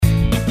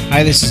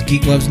Hi, this is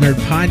Geek Loves Nerd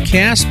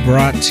Podcast,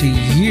 brought to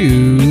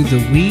you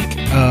the week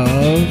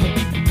of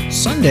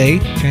Sunday,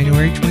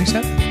 January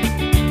 27th.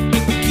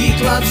 Geek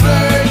loves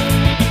nerd,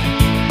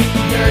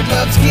 nerd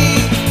loves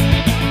geek.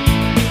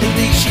 At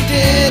least she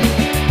did.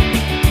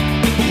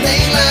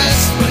 Late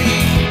last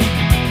week,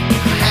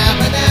 I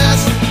haven't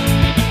asked,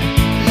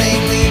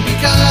 mainly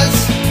because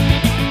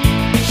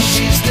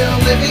she's still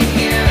living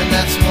here, and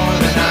that's more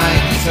than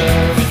I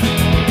deserve.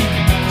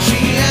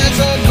 She has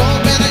a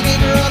gold band I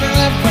gave her on her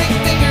left ring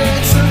finger.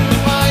 It's a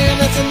wire,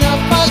 that's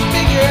enough, I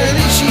figure. At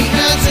least she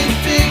hasn't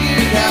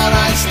figured out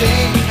I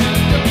stink.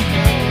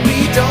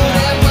 We don't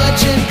have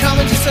much in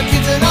common, just our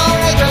kids and our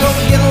address. But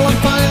we get along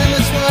fine, and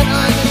that's what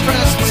I'm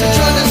impressed with. So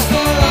join us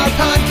for our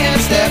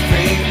podcast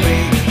every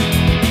week.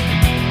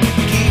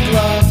 Geek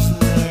Loves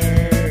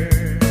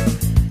Nerd.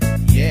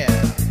 Yeah.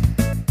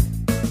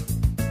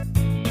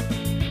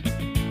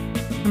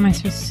 Am I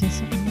supposed to say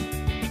something?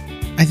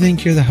 I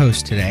think you're the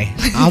host today.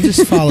 I'll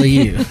just follow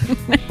you.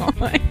 No,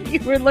 you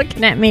were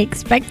looking at me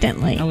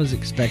expectantly. I was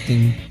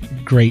expecting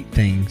great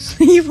things.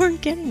 You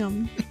weren't getting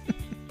them.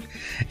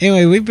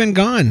 Anyway, we've been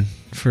gone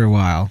for a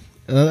while.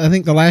 I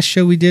think the last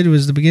show we did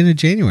was the beginning of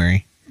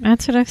January.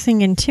 That's what I was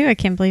thinking too. I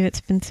can't believe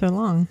it's been so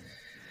long.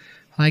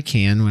 I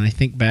can, when I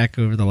think back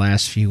over the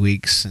last few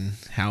weeks and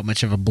how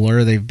much of a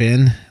blur they've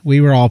been. We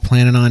were all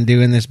planning on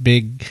doing this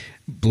big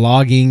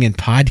blogging and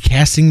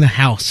podcasting the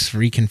house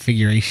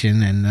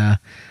reconfiguration, and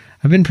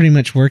I've been pretty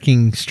much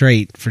working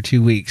straight for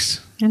 2 weeks.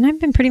 And I've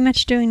been pretty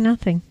much doing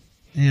nothing.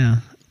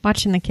 Yeah.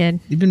 Watching the kid.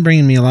 You've been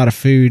bringing me a lot of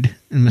food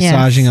and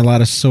massaging a lot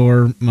of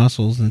sore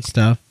muscles and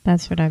stuff.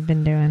 That's what I've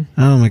been doing.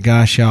 Oh my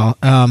gosh, y'all.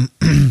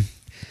 The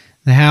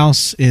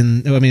house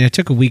I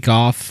took a week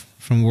off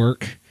from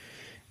work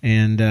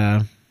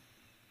and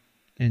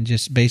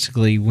just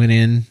basically went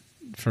in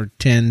for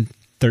 10,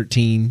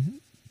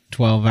 13,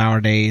 12-hour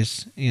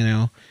days,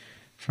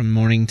 from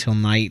morning till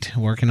night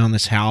working on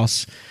this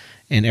house.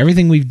 And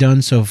everything we've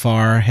done so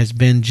far has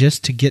been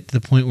just to get to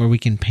the point where we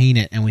can paint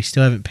it, and we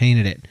still haven't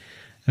painted it.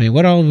 I mean,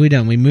 what all have we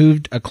done? We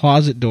moved a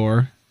closet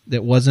door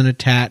that wasn't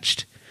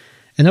attached,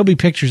 and there'll be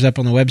pictures up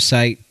on the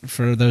website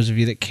for those of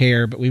you that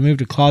care, but we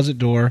moved a closet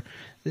door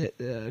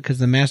because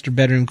the master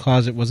bedroom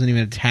closet wasn't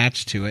even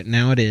attached to it.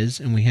 Now it is,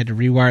 and we had to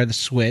rewire the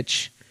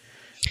switch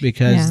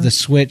because the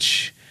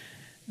switch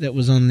that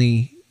was on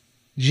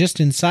just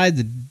inside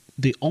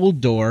the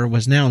old door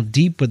was now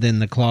deep within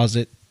the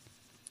closet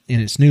in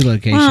its new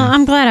location. Well,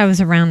 I'm glad I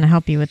was around to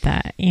help you with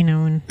that,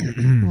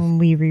 when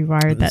we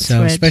rewired that switch.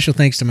 So special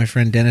thanks to my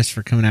friend Dennis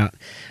for coming out.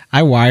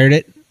 I wired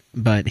it,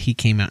 but he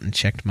came out and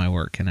checked my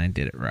work, and I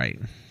did it right.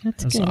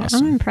 That's good.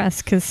 Awesome. I'm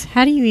impressed, because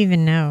how do you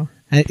even know?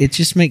 It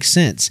just makes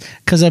sense,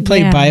 because I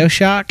played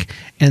BioShock,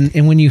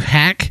 and when you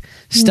hack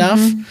stuff,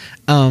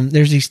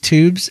 there's these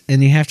tubes,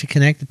 and you have to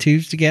connect the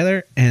tubes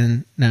together,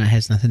 and no, it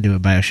has nothing to do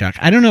with BioShock.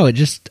 I don't know. I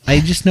just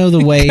know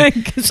the way.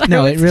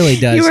 No, it really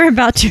does. You were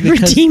about to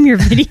redeem your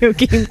video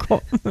game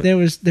quote.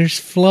 There's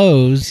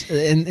flows,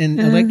 and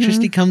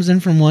electricity comes in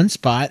from one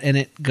spot, and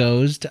it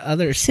goes to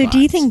other spots. So do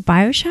you think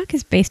BioShock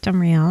is based on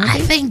reality? I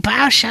think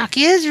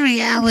BioShock is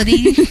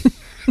reality.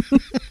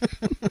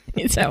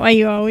 Is that why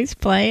you always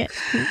play it?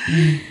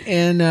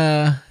 And,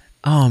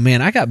 oh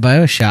man, I got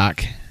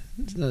BioShock.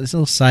 This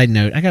little side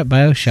note. I got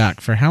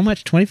BioShock for how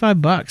much?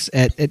 $25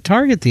 at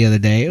Target the other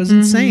day. It was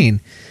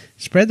insane.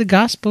 Spread the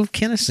gospel of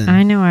Kennison.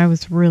 I know. I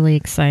was really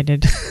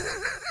excited.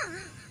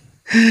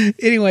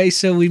 Anyway,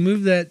 so we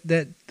moved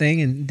that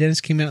thing, and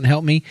Dennis came out and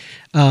helped me.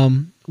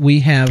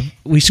 We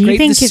scraped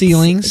the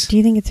ceilings. Do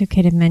you think it's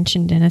okay to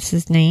mention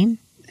Dennis's name?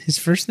 His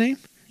first name?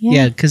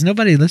 Yeah, because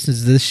nobody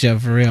listens to this show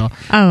for real.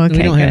 Oh, okay.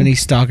 We don't have any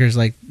stalkers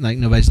like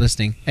nobody's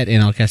listening at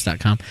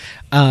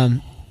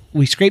nlcast.com.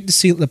 We scraped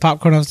the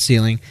popcorn off the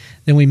ceiling.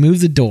 Then we moved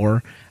the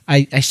door.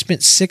 I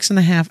spent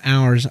 6.5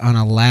 hours on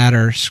a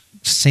ladder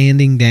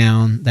sanding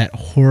down that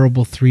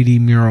horrible 3D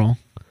mural.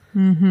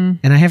 Mm-hmm.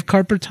 And I have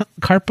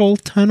carpal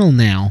tunnel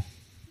now.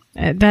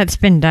 That's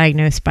been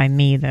diagnosed by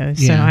me, though,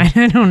 so I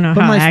don't know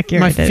how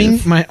accurate it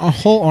is. My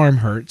whole arm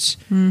hurts.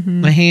 Mm-hmm.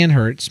 My hand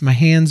hurts. My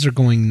hands are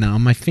going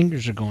numb. My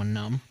fingers are going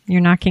numb.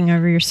 You're knocking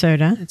over your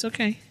soda. It's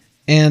okay.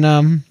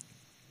 And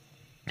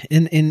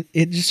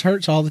it just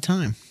hurts all the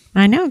time.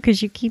 I know,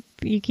 because you keep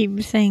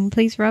saying,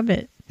 please rub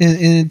it.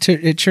 And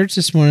at church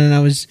this morning, I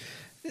was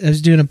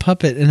doing a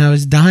puppet, and I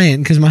was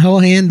dying because my whole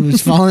hand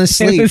was falling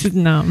asleep. It was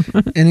numb.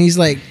 And he's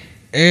like,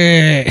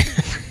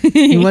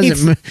 he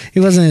wasn't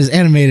as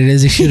animated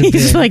as he should have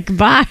been. He's like,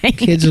 bye.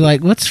 Kids are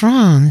like, what's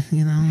wrong?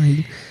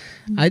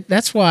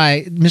 That's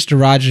why Mr.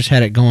 Rogers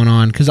had it going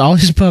on, because all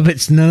his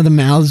puppets, none of the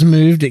mouths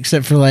moved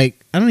except for I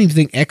don't even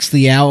think X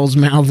the Owl's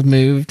mouth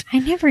moved. I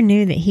never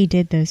knew that he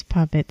did those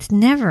puppets.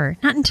 Never.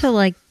 Not until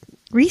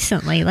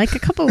recently, a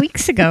couple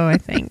weeks ago, I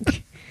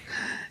think.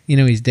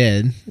 He's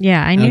dead.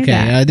 Yeah, I knew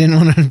that. I didn't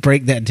want to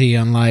break that to you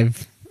on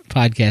live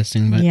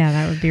podcasting, but yeah,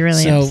 that would be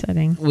really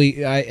upsetting.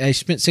 I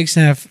spent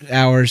 6.5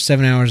 hours,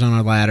 7 hours on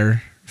a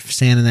ladder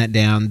sanding that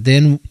down,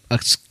 then a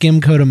skim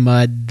coat of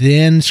mud,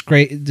 then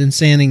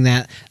sanding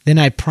that, then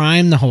I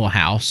primed the whole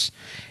house,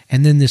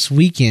 and then this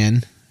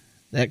weekend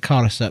that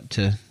caught us up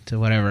to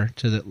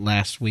the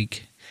last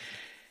week.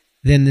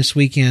 Then this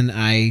weekend,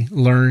 I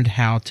learned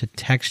how to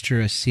texture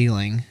a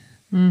ceiling.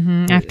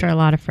 After a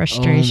lot of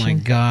frustration. Oh my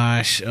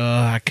gosh!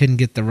 I couldn't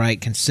get the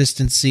right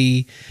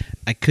consistency.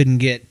 I couldn't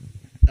get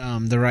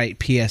the right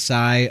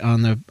PSI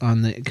on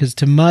the because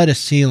to mud a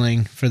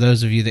ceiling, for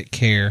those of you that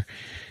care,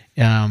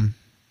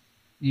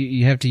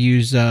 you have to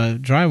use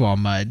drywall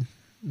mud,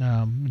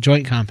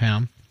 joint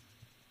compound.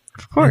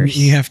 Of course,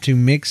 and you have to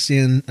mix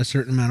in a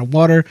certain amount of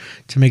water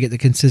to make it the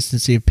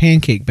consistency of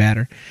pancake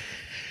batter.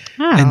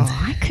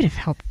 I could have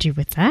helped you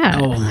with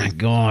that. Oh my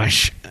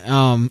gosh.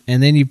 And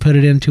then you put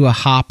it into a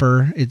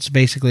hopper. It's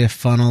basically a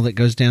funnel that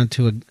goes down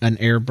to an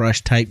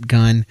airbrush type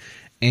gun.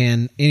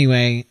 And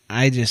anyway,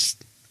 I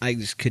just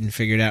couldn't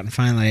figure it out. And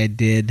finally I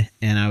did,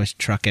 and I was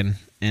trucking,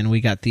 and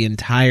we got the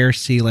entire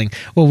ceiling.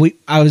 Well,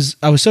 I was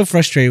so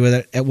frustrated with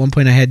it. At one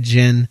point I had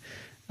Jen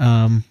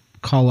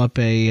call up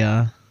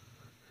a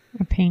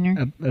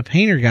painter. A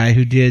painter guy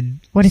who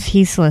did. What if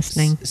he's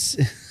listening?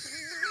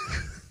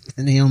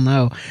 And he'll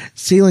know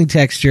ceiling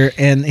texture,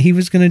 and he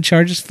was going to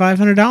charge us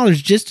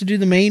 $500 just to do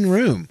the main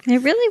room.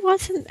 It really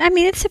wasn't. I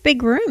mean, it's a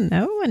big room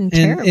though, and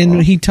terrible.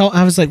 And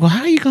I was like, "Well,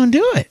 how are you going to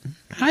do it?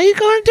 How are you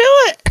going to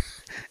do it?"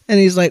 And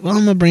he's like, "Well,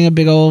 I'm going to bring a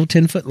big old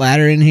 10-foot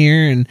ladder in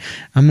here, and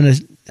I'm going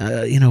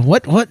to,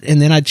 what?"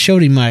 And then I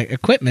showed him my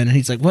equipment, and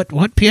he's like,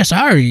 "What PSI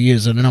are you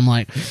using?" And I'm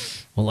like,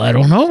 "Well, I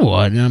don't know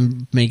what." And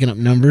I'm making up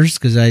numbers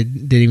because I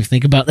didn't even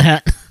think about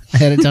that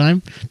ahead of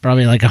time.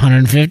 Probably like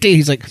 150.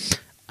 He's like.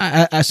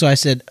 So I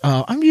said,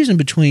 I'm using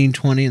between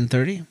 20 and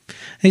 30. And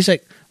he's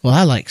like, well,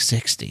 I like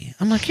 60.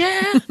 I'm like,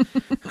 yeah,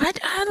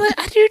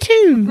 I do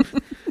too.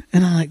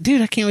 And I'm like,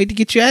 dude, I can't wait to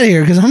get you out of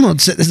here because I'm going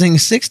to set this thing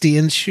at 60.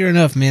 And sure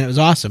enough, man, it was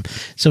awesome.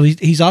 So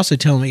he's also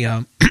telling me,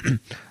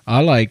 I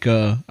like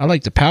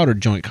the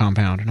powdered joint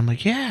compound. And I'm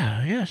like,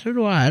 yeah, so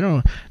do I.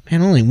 Man,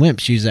 only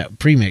wimps use that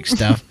premix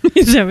stuff.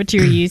 Is that what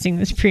you were using,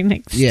 this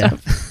premix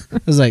stuff? I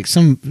was like,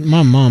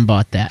 my mom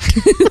bought that.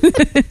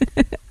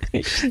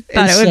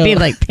 Thought it would be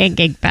like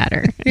pancake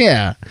batter.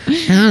 Yeah.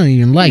 I don't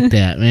even like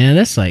that, man.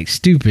 That's like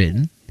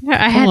stupid.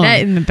 I had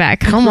that in the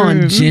back. Come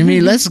on, Jimmy.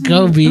 Let's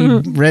go be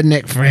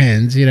redneck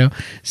friends,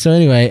 So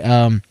anyway,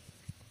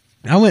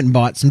 I went and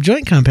bought some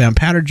joint compound,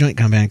 powdered joint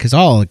compound, because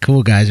all the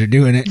cool guys are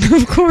doing it.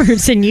 Of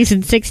course, and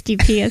using 60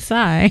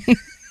 PSI.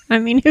 I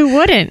mean, who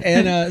wouldn't?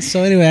 And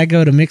so anyway, I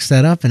go to mix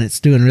that up, and it's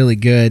doing really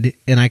good.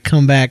 And I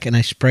come back and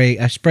I spray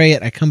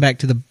it. I come back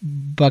to the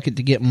bucket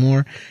to get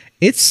more.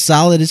 It's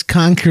solid as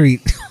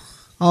concrete.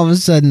 All of a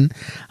sudden,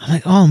 I'm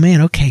like, oh man,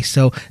 okay,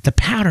 so the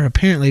powder,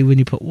 apparently when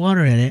you put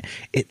water in it,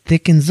 it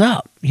thickens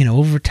up,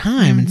 over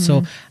time. And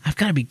so I've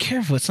got to be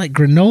careful. It's like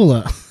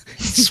granola.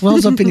 It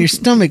swells up in your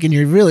stomach and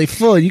you're really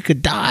full. You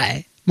could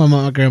die.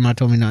 My grandma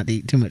told me not to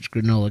eat too much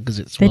granola because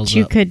it swells up. That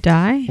you could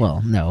die?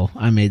 Well, no,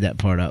 I made that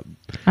part up.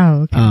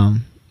 Oh, okay.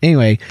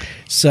 Anyway,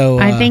 so...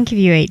 I think if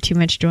you ate too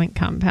much joint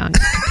compound,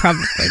 you could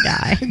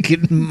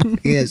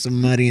probably die. Some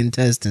muddy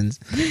intestines.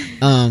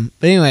 But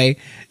anyway,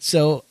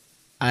 so...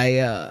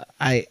 I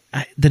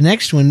the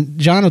next one,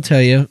 John will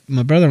tell you,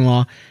 my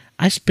brother-in-law,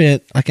 I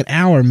spent like an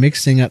hour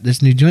mixing up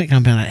this new joint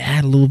compound. I'd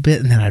add a little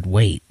bit, and then I'd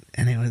wait.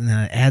 And then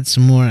I'd add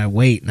some more, and I'd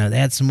wait, and I'd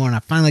add some more, and I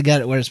finally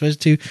got it where it's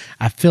supposed to.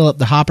 I fill up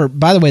the hopper.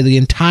 By the way, the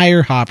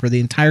entire hopper, the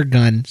entire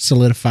gun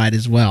solidified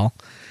as well.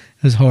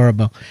 It was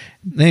horrible.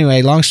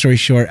 Anyway, long story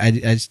short, I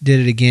did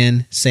it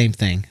again. Same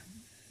thing.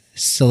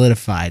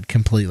 Solidified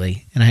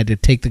completely. And I had to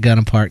take the gun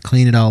apart,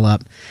 clean it all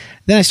up.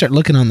 Then I start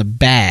looking on the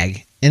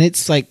bag, and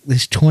it's like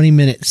this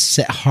 20-minute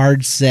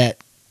hard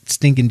set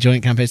stinking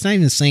joint compound. It's not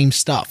even the same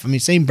stuff. I mean,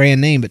 same brand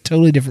name, but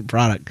totally different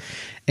product.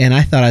 And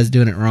I thought I was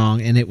doing it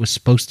wrong, and it was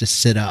supposed to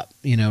sit up,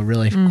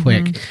 really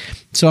quick.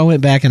 So I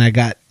went back and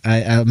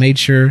I made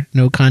sure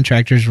no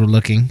contractors were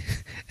looking.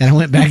 And I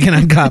went back and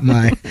I got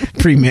my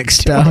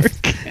pre-mixed stuff.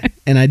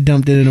 And I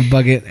dumped it in a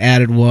bucket,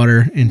 added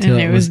water until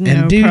it was no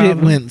and dude, problem.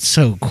 It went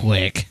so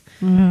quick.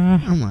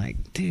 I'm like,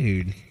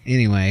 dude.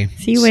 Anyway.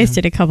 So you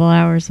wasted a couple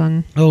hours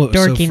on dorkiness.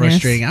 It was so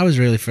frustrating. I was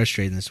really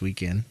frustrated this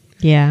weekend.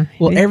 Yeah.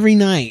 Well, every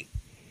night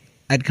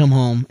I'd come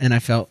home and I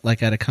felt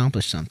like I'd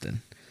accomplished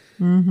something.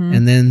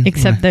 And then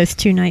except those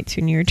 2 nights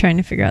when you were trying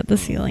to figure out the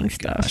ceiling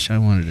stuff. Gosh, I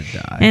wanted to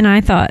die. And I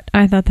thought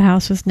the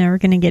house was never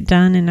going to get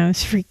done, and I was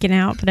freaking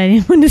out, but I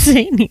didn't want to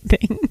say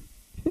anything.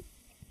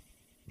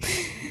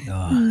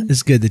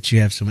 It's good that you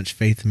have so much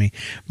faith in me.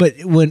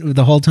 But when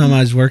the whole time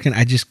I was working,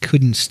 I just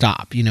couldn't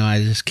stop.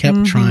 I just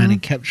kept trying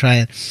and kept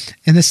trying.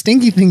 And the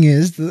stinky thing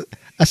is,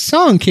 a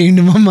song came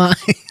to my mind.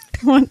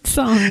 What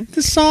song?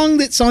 The song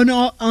that's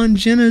on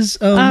Jenna's...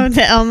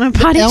 the Elmo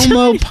Potty Time.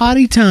 Elmo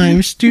Potty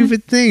Time,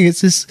 stupid thing. It's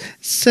this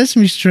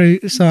Sesame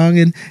Street song,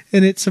 and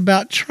it's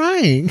about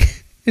trying.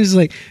 It's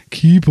like,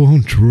 keep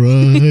on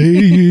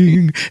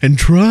trying and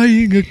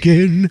trying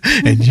again,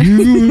 and you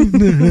will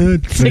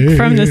not It's fail. like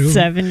from the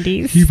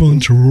 70s. Keep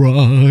on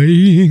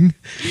trying,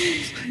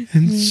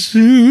 and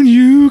soon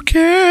you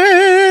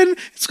can.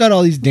 It's got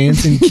all these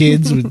dancing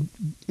kids with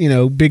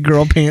big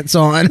girl pants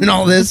on and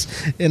all this.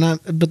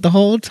 But the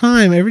whole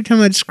time, every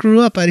time I'd screw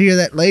up, I'd hear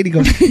that lady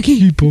go,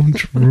 keep on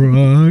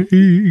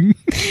trying.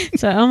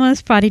 So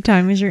Elmo's potty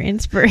time is your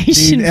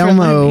inspiration. Dude, for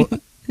Elmo,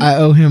 learning. I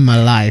owe him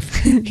my life.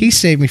 He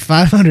saved me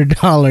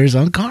 $500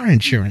 on car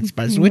insurance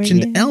by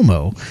switching to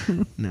Elmo.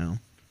 No.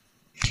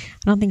 I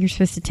don't think you're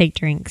supposed to take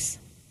drinks.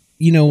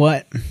 You know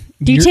what?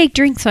 Do you take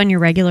drinks on your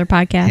regular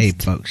podcast? Hey,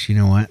 folks, you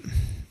know what?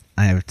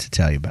 I have to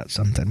tell you about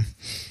something.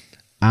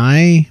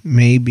 I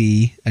may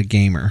be a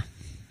gamer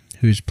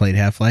who's played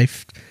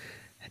Half-Life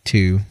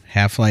 2,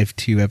 Half-Life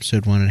 2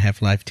 Episode 1 and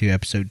Half-Life 2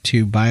 Episode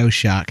 2,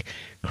 BioShock,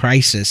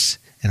 Crysis,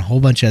 and a whole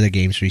bunch of other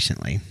games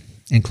recently,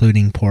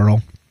 including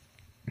Portal,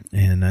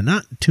 and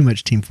not too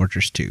much Team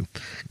Fortress 2,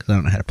 because I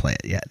don't know how to play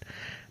it yet.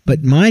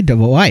 But my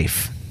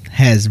wife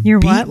has Your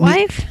beat what me-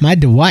 wife? My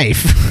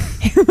wife.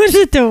 Was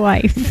it the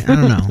wife? I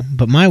don't know,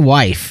 but my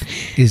wife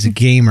is a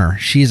gamer.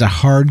 She's a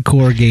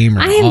hardcore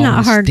gamer. I am All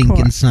not the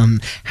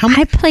hardcore. How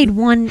I played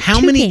How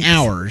two many games.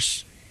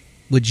 hours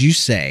would you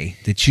say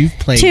that you've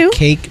played 2.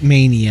 Cake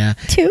Mania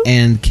 2.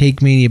 and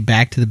Cake Mania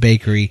Back to the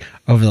Bakery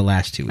over the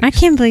last 2 weeks? I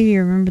can't believe you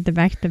remember the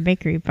Back to the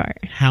Bakery part.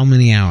 How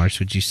many hours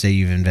would you say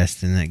you've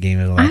invested in that game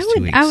over the last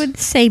 2 weeks? I would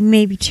say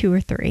maybe 2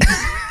 or 3.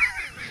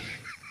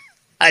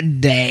 A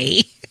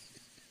day.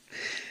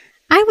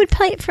 I would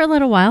play it for a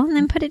little while and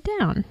then put it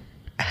down.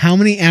 How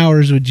many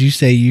hours would you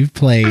say you've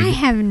played? I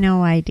have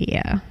no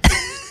idea.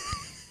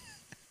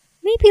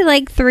 Maybe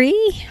like 3.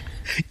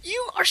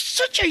 You are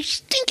such a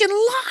stinking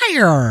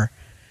liar.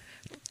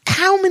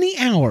 How many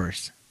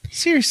hours?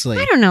 Seriously.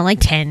 I don't know, like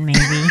 10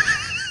 maybe.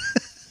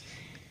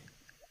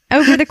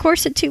 Over the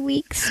course of 2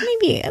 weeks,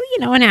 maybe,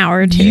 an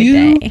hour or 2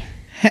 a day.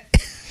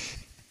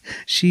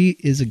 She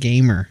is a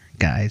gamer,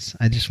 guys.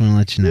 I just want to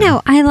let you know.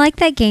 No, I like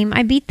that game.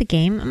 I beat the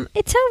game.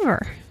 It's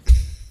over.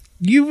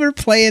 You were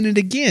playing it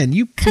again.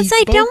 Because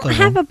I don't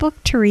have a book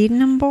to read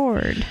and I'm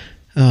bored.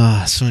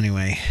 So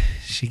anyway,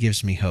 she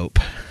gives me hope.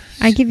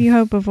 I give you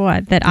hope of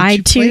what? That That I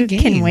you play too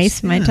can games.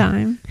 waste my Yeah.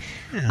 time.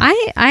 Yeah.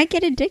 I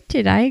get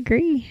addicted. I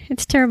agree.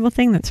 It's a terrible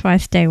thing. That's why I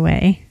stay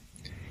away.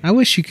 I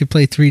wish you could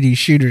play 3D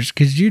shooters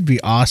because you'd be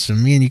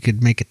awesome. Me and you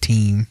could make a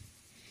team.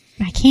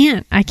 I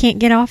can't. I can't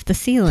get off the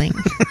ceiling.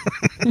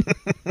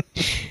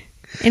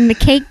 In the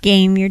cake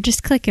game, you're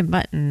just clicking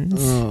buttons.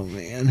 Oh,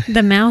 man.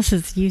 The mouse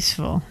is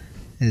useful.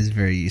 It is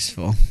very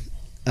useful.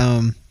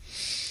 Let's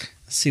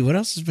see, what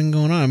else has been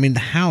going on? I mean, the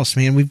house,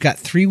 man. We've got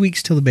 3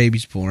 weeks till the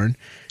baby's born.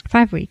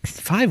 5 weeks.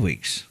 5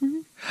 weeks.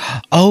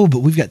 Oh, but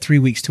we've got 3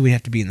 weeks till we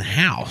have to be in the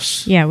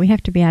house. Yeah, we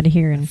have to be out of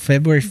here. And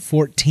February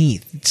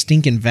 14th,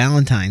 stinking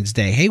Valentine's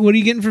Day. Hey, what are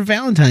you getting for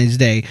Valentine's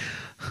Day?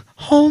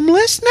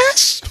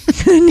 Homelessness?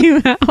 the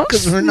new house.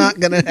 Because we're not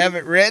going to have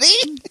it ready?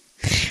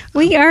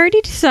 We already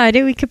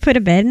decided we could put a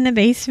bed in the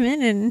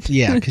basement, and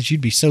Yeah, because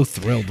you'd be so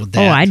thrilled with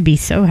that. oh, I'd be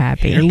so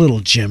happy. Here, little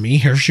Jimmy,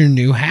 here's your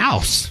new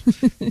house.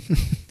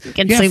 You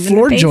can You sleep have in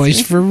floor the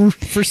joists basement.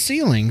 for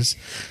ceilings.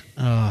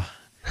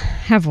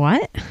 Have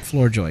what?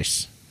 Floor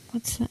joists.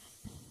 What's that?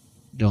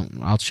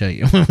 I'll show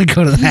you when we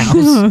go to the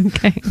house.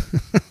 Okay.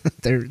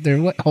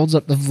 They're what holds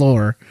up the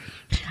floor.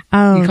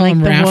 Oh, You call like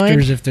them the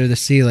rafters wood. if they're the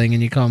ceiling,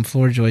 and you call them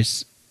floor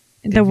joists.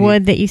 The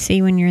wood that you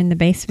see when you're in the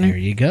There basement.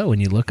 you go, when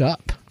you look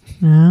up.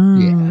 Oh.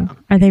 Yeah.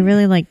 Are they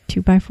really like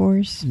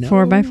 2x4s?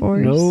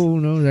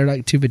 4x4s? No, they're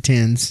like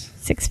 2x10s.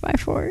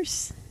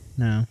 6x4s?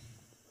 No.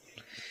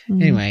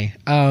 Anyway,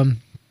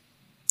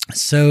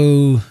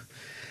 so,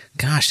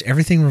 gosh,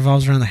 everything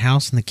revolves around the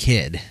house and the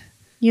kid.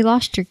 You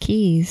lost your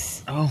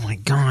keys. Oh my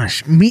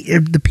gosh,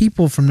 the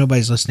people from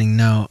Nobody's Listening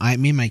know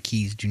me and my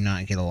keys do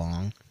not get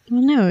along.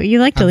 Well, no, you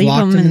like to I've leave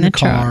locked them in the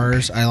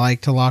cars. I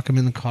like to lock them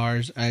in the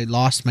cars. I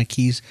lost my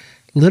keys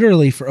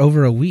literally for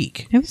over a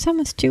week It was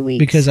almost 2 weeks.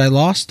 because I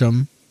lost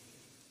them,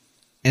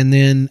 and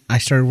then I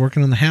started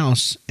working on the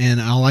house, and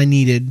all I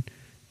needed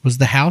was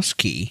the house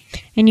key,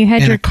 and you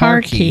had and your a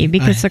car car key. key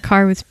because the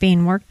car was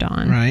being worked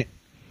on. right?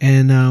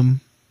 And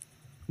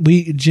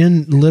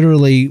Jen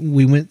literally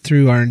we went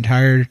through our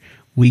entire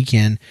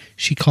weekend.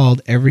 She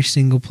called every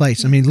single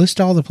place. I mean, list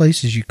all the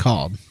places you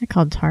called. I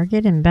called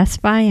Target and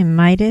Best Buy and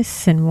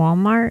Midas and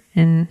Walmart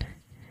and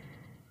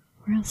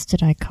where else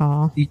did I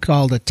call? You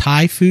called a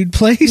Thai food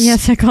place.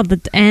 Yes, I called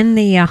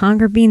the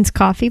Hunger Beans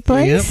coffee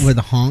place. Yep, where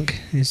the honk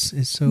is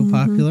so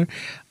popular.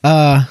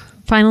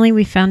 Finally,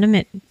 we found them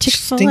at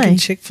Chick-fil-A. Stinking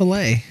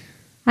Chick-fil-A.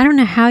 I don't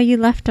know how you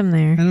left them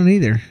there. I don't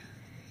either.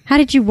 How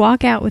did you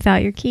walk out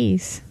without your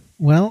keys?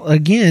 Well,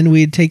 again,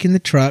 we had taken the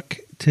truck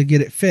to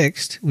get it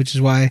fixed, which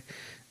is why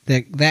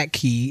that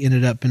key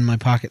ended up in my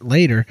pocket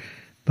later.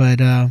 But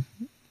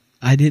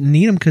I didn't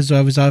need them because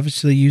I was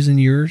obviously using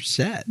your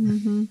set.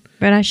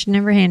 But I should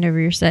never hand over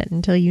your set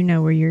until you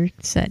know where your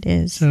set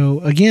is.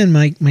 So again,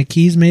 my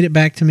keys made it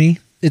back to me.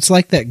 It's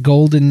like that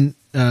golden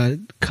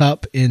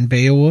cup in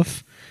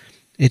Beowulf.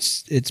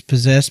 It's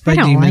possessed by I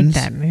don't demons.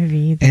 like that movie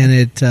either. And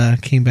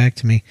it came back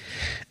to me.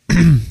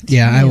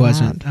 Yeah, I really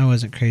wasn't. I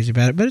wasn't crazy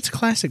about it, but it's a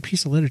classic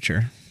piece of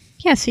literature.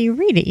 Yeah, so you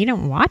read it. You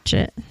don't watch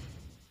it.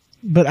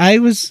 But I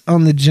was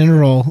on the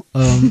general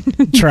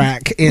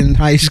track in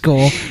high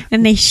school.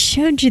 And they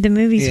showed you the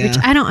movies, Yeah. which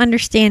I don't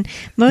understand.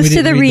 We Most of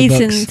didn't the read the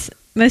reasons,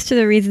 most of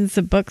the reasons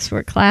the books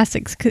were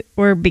classics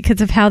were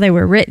because of how they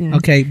were written.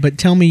 Okay, but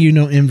tell me you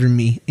don't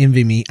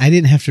envy me. I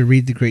didn't have to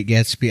read The Great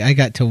Gatsby. I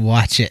got to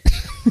watch it.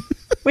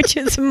 Which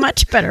is a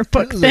much better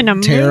book It was than a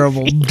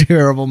terrible, movie.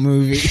 terrible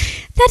movie.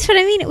 That's what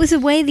I mean. It was the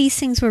way these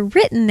things were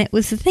written that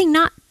was the thing,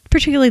 not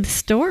particularly the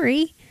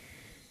story.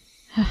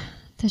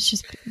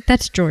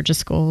 That's Georgia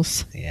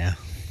schools. Yeah.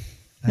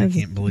 I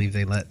can't believe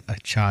they let a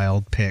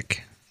child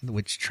pick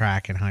which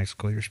track in high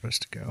school you're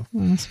supposed to go.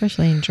 Well,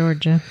 especially in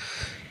Georgia.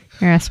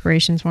 Their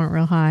aspirations weren't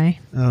real high.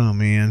 Oh,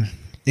 man.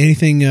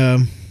 Anything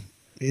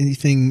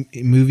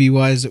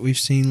movie-wise that we've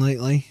seen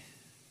lately?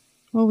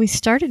 Well, we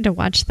started to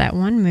watch that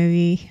one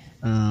movie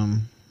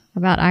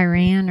about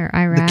Iran or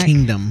Iraq. The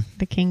Kingdom.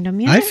 The Kingdom,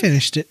 yeah. I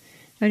finished it.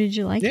 Oh, did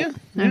you like Yeah, it?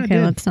 yeah, I Okay,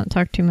 did. let's not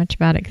talk too much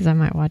about it because I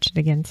might watch it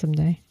again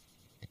someday.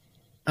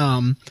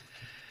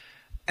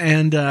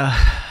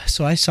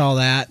 So I saw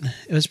that.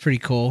 It was pretty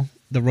cool.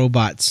 The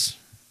robots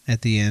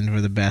at the end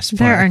were the best part.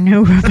 There are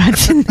no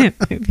robots in that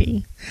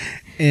movie.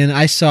 And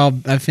I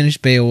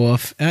finished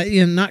Beowulf.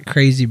 Not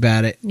crazy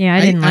about it. Yeah,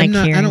 I didn't like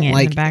I hearing don't it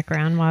like in the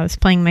background while I was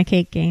playing my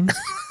cake game.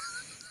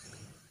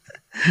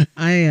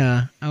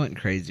 I went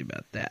crazy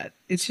about that.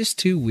 It's just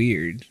too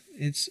weird.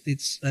 It's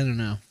I don't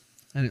know.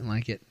 I didn't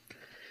like it.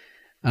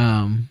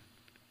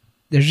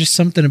 There's just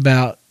something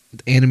about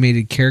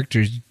animated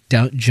characters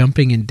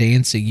jumping and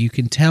dancing. You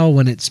can tell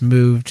when it's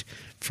moved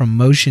from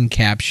motion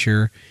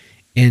capture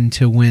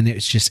into when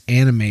it's just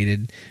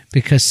animated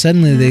because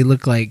suddenly they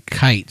look like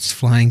kites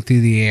flying through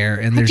the air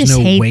and I there's just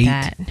no hate weight.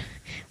 that.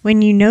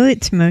 When you know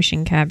it's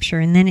motion capture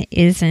and then it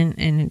isn't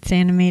and it's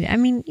animated. I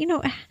mean,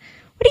 what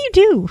do you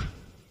do?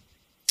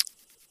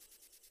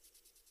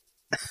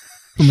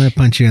 I'm gonna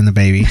punch you in the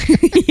baby.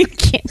 You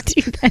can't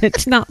do that.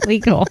 It's not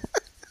legal.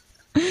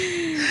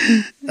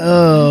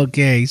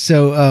 Okay,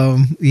 so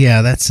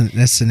yeah, that's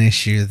an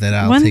issue that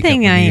I'll One take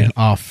thing up with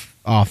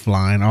you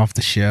offline, off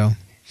the show.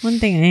 One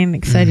thing I am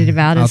excited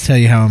about I'll is tell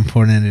you how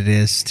important it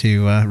is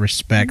to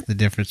respect the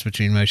difference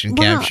between motion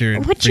capture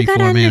and what you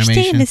gotta freeform understand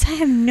animation. is I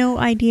have no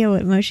idea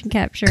what motion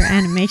capture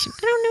animation.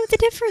 I don't know the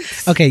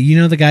difference. Okay, you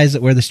know the guys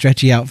that wear the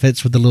stretchy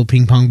outfits with the little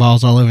ping pong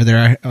balls all over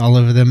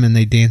them, and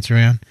they dance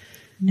around.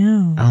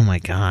 No. Oh my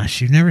gosh,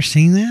 you've never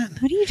seen that?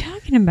 What are you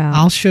talking about?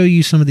 I'll show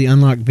you some of the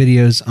unlocked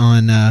videos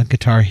on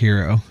Guitar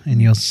Hero,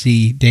 and you'll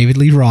see David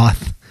Lee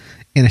Roth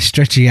in a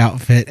stretchy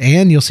outfit,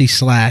 and you'll see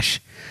Slash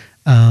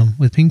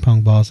with ping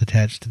pong balls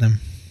attached to them.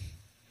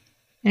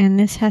 And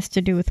this has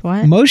to do with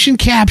what? Motion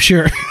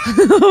capture.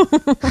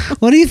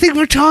 What do you think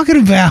we're talking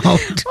about? Well,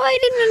 I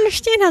didn't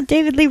understand how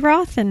David Lee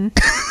Roth and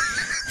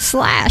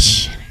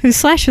Slash, who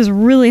Slash was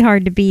really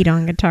hard to beat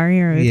on Guitar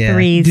Hero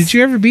 3's. Did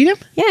you ever beat him?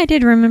 Yeah, I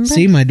did remember.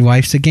 See, my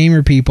wife's a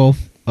gamer, people.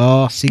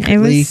 Oh,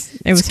 secretly,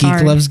 It was Geek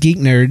hard. loves Geek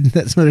Nerd.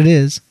 That's what it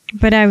is.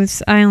 But I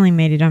only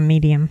made it on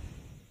medium.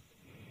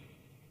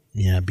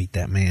 Yeah, I beat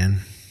that man.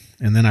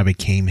 And then I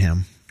became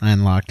him. I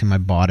unlocked him, I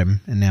bought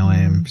him, and now I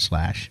am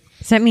Slash.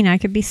 Does that mean I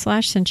could be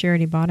Slash since you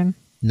already bought him?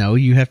 No,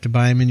 you have to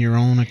buy him in your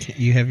own.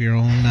 You have your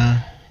own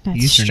That's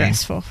username.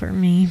 stressful for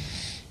me.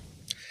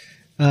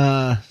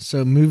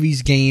 So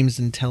movies, games,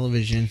 and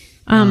television.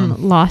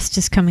 Lost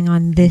is coming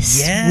on this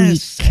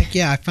Yes, week. heck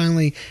yeah! I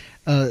finally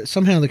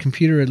somehow the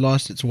computer had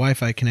lost its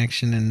Wi-Fi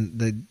connection, and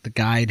the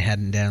guide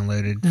hadn't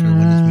downloaded for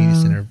Windows Media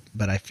Center.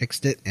 But I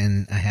fixed it,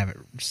 and I have it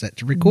set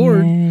to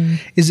record. Yay.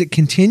 Is it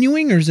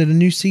continuing, or is it a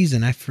new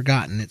season? I've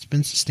forgotten. It's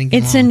been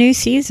stinking. It's a new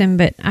season,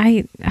 but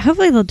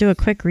hopefully they'll do a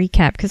quick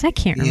recap because I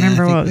can't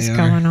remember what was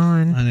going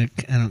on. I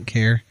don't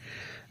care.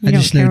 You I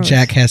don't just know care what's-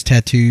 Jack has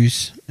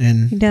tattoos,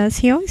 and He does.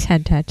 He always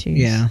had tattoos.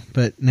 yeah,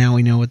 but now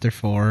we know what they're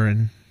for.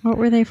 And What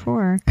were they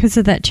for? Because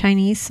of that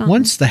Chinese song?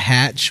 once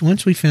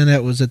we found out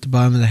it was at the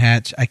bottom of the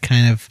hatch, I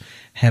kind of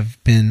have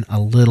been a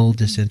little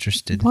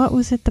disinterested. What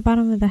was at the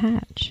bottom of the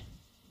hatch?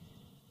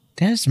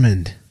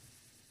 Desmond.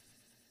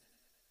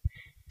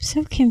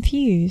 So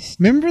confused.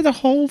 Remember the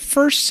whole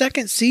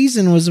second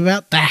season was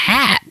about the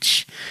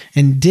hatch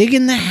and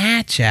digging the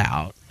hatch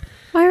out.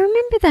 I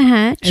remember the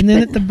hatch. And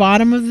then but at the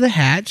bottom of the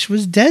hatch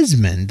was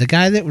Desmond, the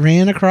guy that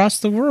ran across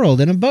the world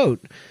in a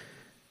boat.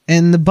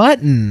 And the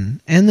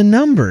button and the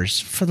numbers,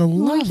 for the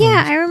love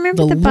yeah, of I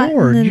remember the the button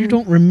Lord. and- You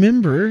don't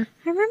remember?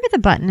 I remember the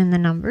button and the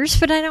numbers,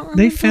 but I don't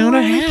remember They found a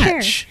why I care.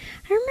 hatch.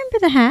 I remember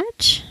the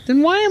hatch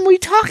Then why am we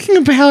talking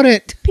about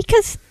it?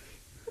 because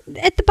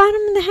at the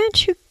bottom of the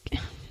hatch,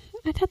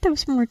 I thought there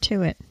was more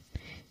to it.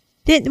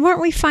 Weren't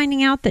we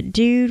finding out that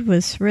dude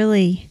was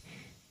really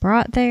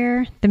brought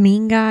there? The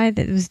mean guy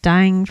that was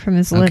dying from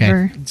his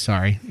liver. Okay,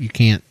 sorry. You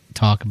can't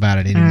talk about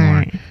it anymore.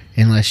 right.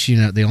 Unless,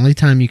 the only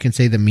time you can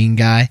say the mean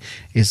guy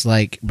is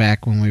like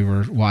back when we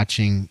were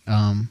watching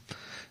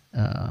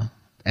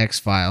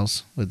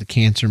X-Files with the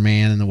cancer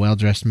man and the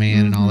well-dressed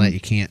man and all that. You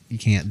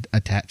can't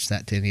attach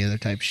that to any other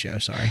type of show.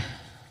 Sorry.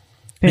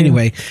 Boo.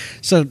 Anyway,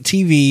 so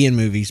TV and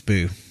movies,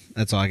 boo.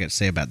 That's all I got to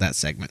say about that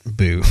segment.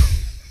 Boo.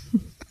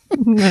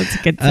 That's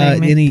a good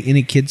segment.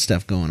 Any kid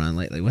stuff going on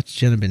lately? What's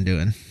Jenna been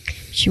doing?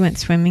 She went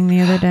swimming the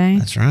other day.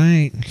 That's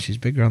right. She's a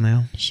big girl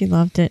now. She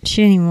loved it.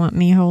 She didn't even want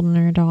me holding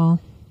her at all.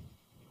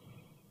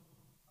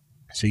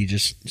 So you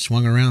just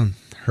swung around,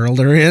 hurled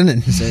her in,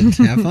 and said,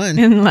 have fun.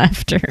 And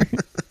left her.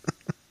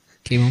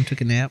 Came home,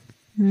 took a nap.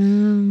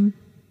 Me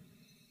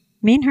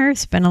and her have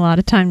spent a lot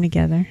of time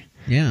together.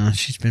 Yeah,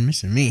 she's been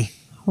missing me.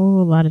 A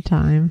whole lot of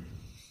time.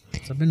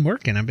 So I've been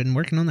working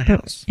on the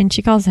house. And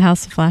she calls the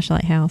house the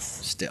flashlight house.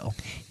 Still.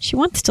 She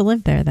wants to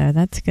live there, though.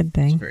 That's a good It's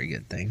a thing. very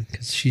good thing,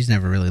 because she's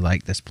never really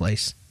liked this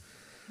place.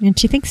 And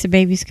she thinks the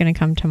baby's going to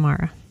come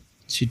tomorrow.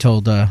 She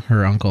told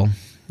her uncle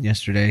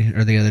yesterday,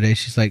 or the other day,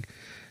 she's like,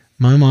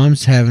 I'm going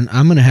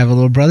to have a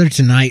little brother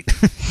tonight.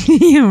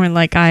 And we're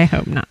like, I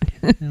hope not.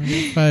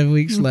 We got 5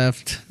 weeks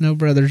left. No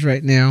brothers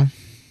right now.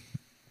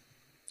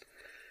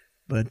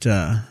 But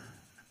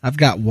I've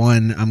got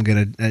one.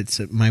 It's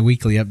my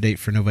weekly update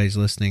for nobody's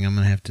listening. I'm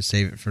going to have to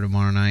save it for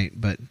tomorrow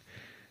night. But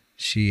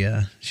she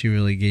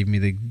really gave me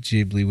the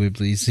jibbly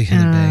wibblies the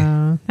other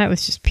day. That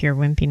was just pure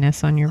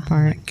wimpiness on your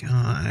part. Oh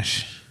my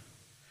gosh.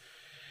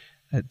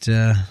 But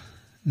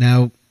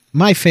now,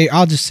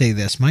 I'll just say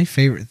this. My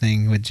favorite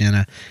thing with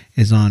Jenna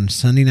is on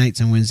Sunday nights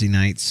and Wednesday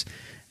nights.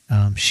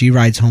 She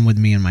rides home with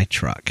me in my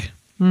truck.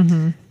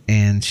 Mm-hmm.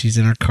 And she's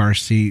in her car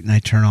seat, and I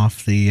turn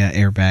off the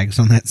airbags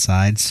on that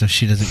side so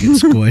she doesn't get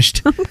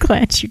squished. I'm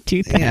glad you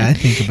do that. Yeah, I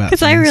think about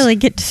because I things. really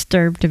get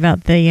disturbed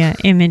about the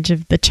image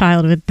of the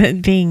child with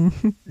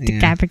being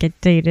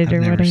decapitated I've or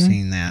never whatever.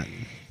 seen that.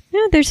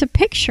 No, there's a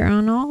picture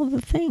on all of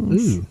the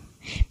things. Ooh.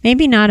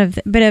 Maybe not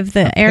but of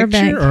the airbag.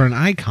 Picture or an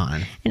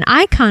icon? An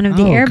icon of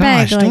the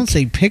airbag. Gosh, don't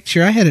say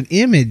picture. I had an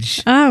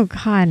image. Oh,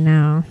 God,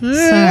 no.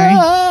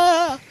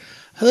 Sorry.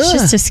 It's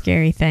just a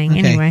scary thing. Okay.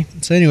 Anyway.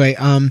 So anyway,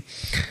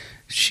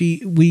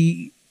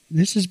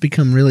 this has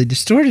become really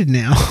distorted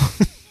now.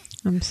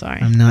 I'm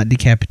sorry. I'm not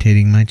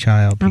decapitating my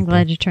child. I'm people.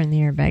 glad you turned the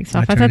airbags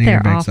off. I turn thought the they were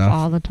airbags off off.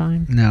 all the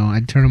time. No,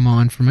 I'd turn them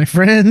on for my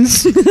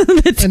friends.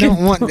 I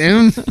don't want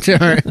them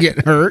to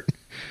get hurt.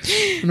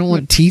 I don't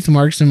want teeth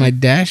marks in my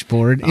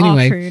dashboard. All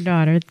Anyway, for your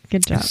daughter.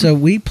 Good job. so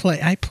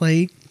I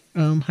play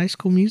High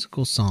School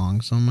Musical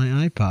songs on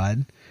my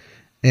iPod,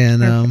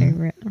 and Her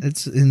favorite.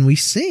 and we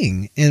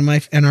sing. And my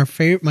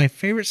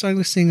favorite song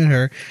to sing with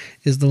her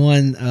is the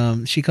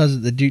one she calls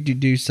it the Do Do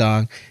Do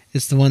song.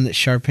 It's the one that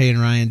Sharpay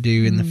and Ryan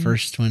do in the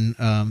first one.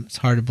 It's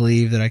hard to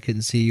believe that I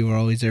couldn't see you were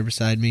always there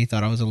beside me.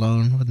 Thought I was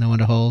alone with no one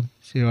to hold.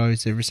 You were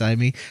always there beside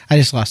me. I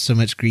just lost so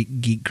much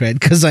geek cred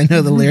because I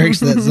know the lyrics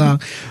to that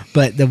song.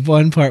 But the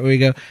one part where we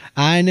go,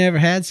 I never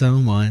had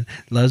someone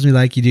loves me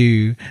like you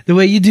do, the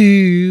way you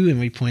do. And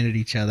we point at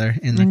each other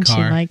in the And she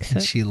car. likes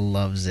and it. she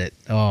loves it.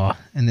 Oh,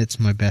 and it's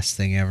my best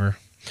thing ever.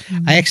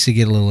 I actually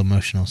get a little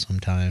emotional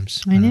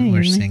sometimes I know when you we're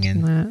mentioned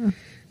singing. that.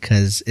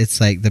 Because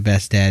it's like the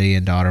best daddy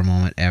and daughter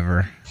moment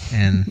ever.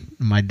 And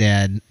my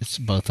dad,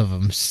 both of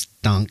them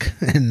stunk.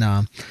 And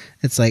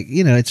it's like,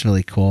 it's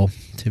really cool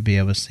to be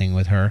able to sing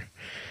with her.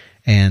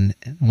 And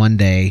one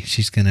day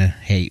she's going to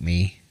hate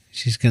me.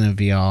 She's going to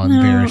be all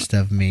embarrassed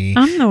of me.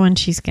 I'm the one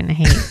she's going to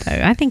hate,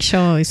 though. I think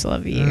she'll always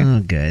love you. Oh,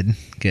 good.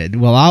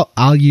 Well,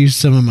 I'll use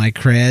some of my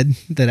cred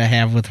that I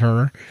have with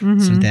her,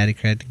 some daddy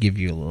cred, to give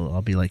you a little.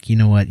 I'll be like, you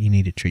know what? You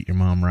need to treat your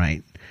mom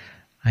right.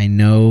 I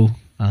know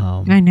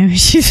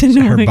She's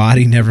annoying. her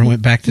body never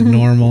went back to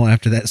normal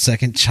after that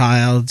second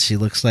child. She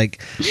looks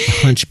like a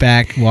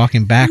hunchback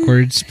walking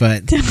backwards,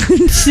 but Don't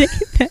say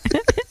that.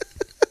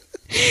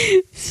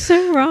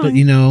 So wrong.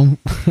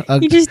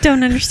 but you just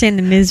don't understand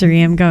the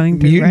misery I'm going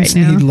through mutants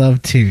right now. need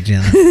love too,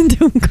 Jenna.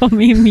 Don't call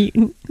me a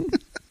mutant.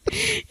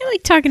 You're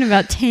like talking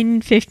about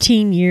 10,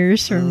 15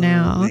 years from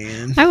now.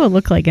 Man. I will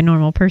look like a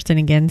normal person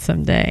again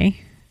someday.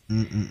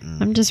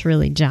 I'm just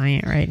really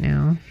giant right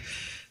now.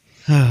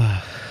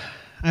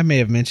 I may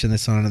have mentioned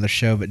this on another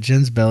show, but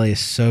Jen's belly is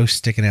so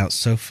sticking out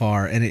so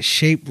far, and it's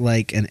shaped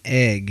like an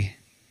egg,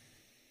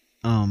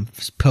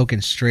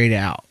 poking straight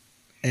out,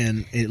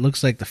 and it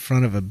looks like the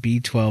front of a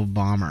B-12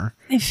 bomber.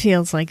 It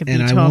feels like a And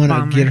B-12 I want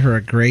bomber. to get her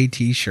a gray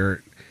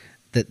T-shirt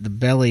that the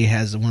belly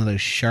has one of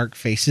those shark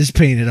faces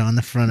painted on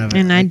the front of it,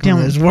 And I like one of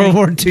don't those World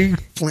War II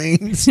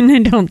planes. And I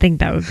don't think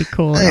that would be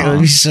cool at That all.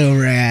 would be so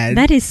rad.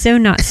 That is so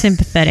not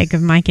sympathetic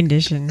of my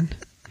condition.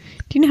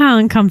 Do you know how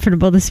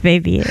uncomfortable this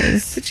baby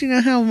is? But you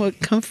know how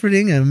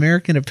comforting an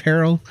American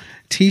Apparel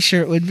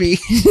T-shirt would be?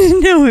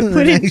 No, it With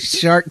wouldn't. nice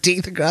shark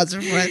teeth across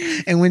the front,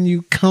 and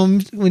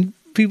when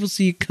people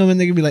see you coming,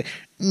 they can be like,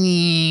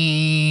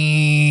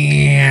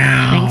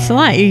 Thanks a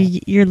lot.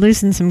 You're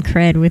losing some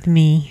cred with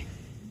me.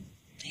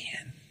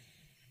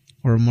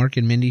 or a Mark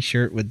and Mindy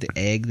shirt with the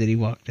egg that he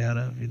walked out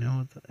of.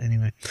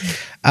 Anyway,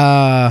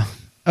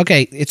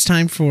 okay, it's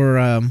time for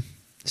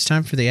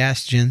the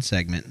Ask Jen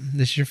segment.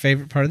 This is your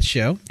favorite part of the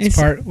show. It's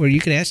the part where you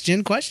can ask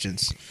Jen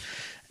questions.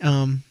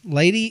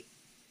 Lady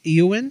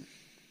Ewan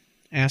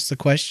asked the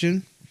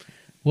question,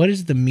 "What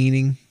is the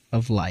meaning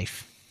of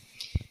life?"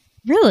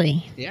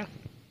 Really? Yeah,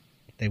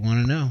 they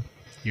want to know.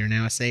 You're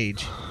now a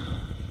sage.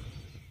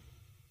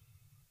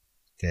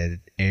 Dead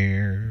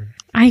air.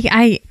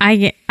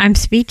 I'm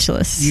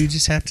speechless. You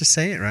just have to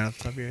say it right off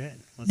the top of your head.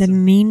 What's the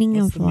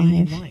meaning what's of the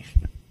meaning of life. life?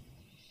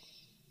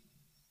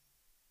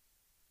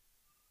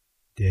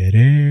 Dead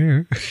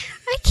air.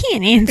 I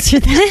can't answer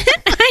that.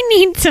 I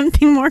need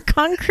something more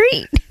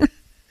concrete.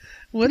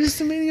 What is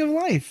the meaning of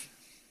life?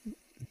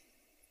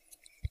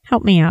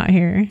 Help me out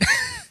here.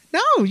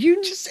 No,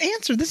 you just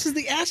answer. This is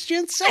the Ask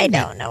Jen I segment.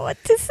 don't know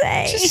what to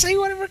say. Just say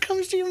whatever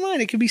comes to your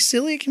mind. It can be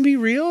silly. It can be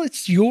real.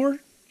 It's your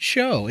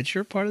show. It's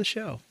your part of the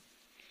show.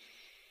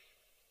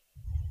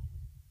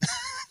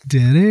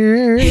 Dead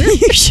air.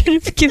 You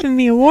should have given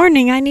me a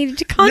warning. I needed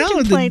to No,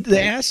 contemplate the this.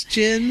 Ask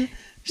Jen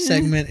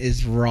segment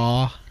is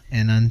raw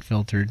and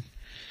unfiltered.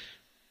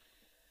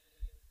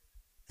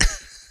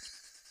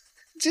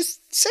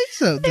 Just say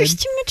so. There's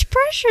too much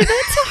pressure. That's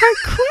a hard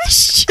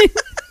question.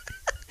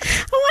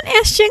 I want to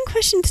ask Jen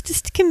questions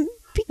just to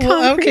be concrete.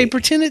 Well, okay,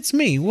 pretend it's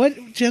me.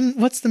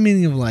 What's the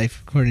meaning of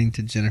life, according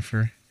to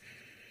Jennifer?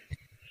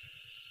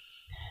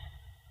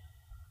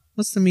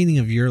 What's the meaning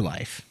of your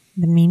life?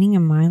 The meaning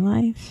of my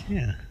life?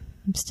 Yeah.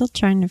 I'm still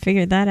trying to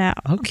figure that out.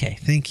 Okay,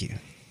 thank you.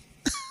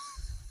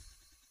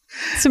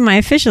 So my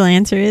official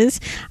answer is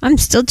I'm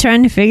still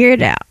trying to figure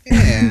it out.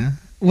 Yeah.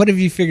 What have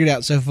you figured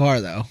out so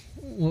far, though?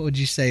 What would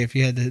you say if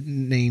you had to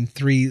name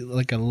 3,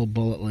 like a little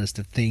bullet list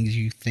of things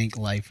you think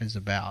life is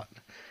about?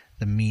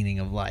 The meaning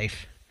of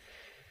life.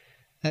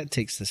 That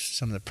takes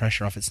some of the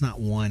pressure off. It's not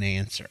one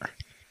answer.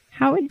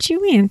 How would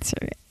you answer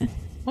it?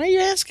 Why are you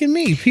asking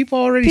me? People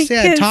already say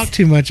I Because- talk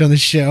too much on the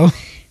show.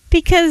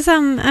 Because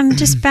I'm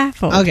just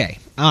baffled. Okay.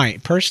 All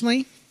right.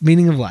 Personally,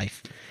 meaning of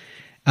life.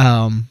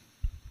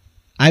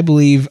 I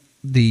believe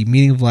the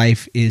meaning of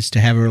life is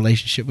to have a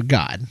relationship with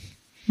God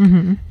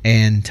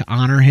and to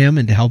honor Him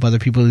and to help other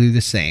people do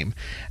the same.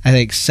 I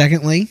think,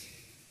 secondly,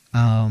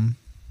 to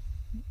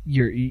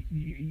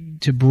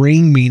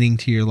bring meaning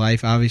to your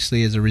life,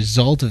 obviously, as a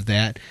result of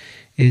that,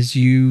 is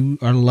you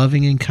are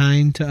loving and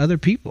kind to other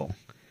people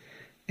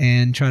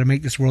and try to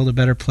make this world a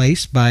better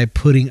place by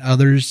putting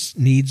others'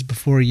 needs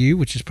before you,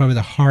 which is probably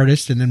the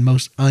hardest and then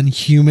most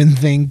unhuman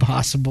thing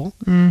possible.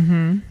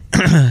 Mm-hmm.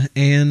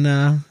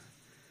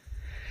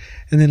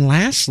 And then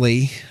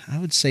lastly, I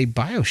would say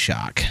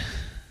BioShock.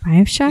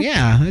 BioShock?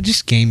 Yeah,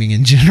 just gaming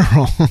in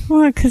general.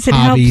 Well, because it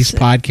Hobbies,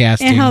 helps.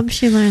 podcasting. It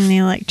helps you learn the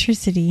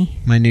electricity.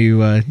 My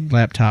new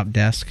laptop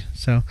desk.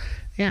 So,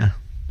 yeah.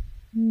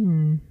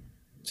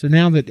 So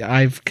now that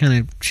I've kind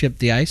of chipped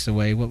the ice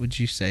away, what would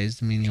you say is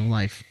the meaning of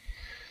life?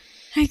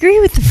 I agree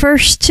with the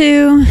first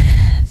two.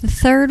 The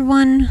third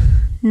one,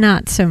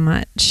 not so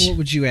much. What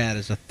would you add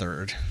as a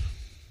third?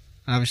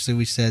 Obviously,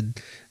 we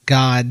said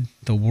God,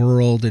 the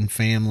world, and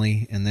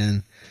family. And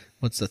then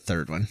what's the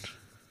third one?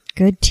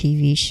 Good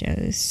TV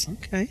shows.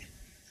 Okay.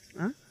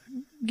 I'll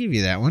give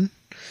you that one.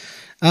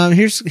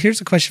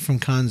 Here's a question from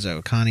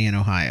Connie in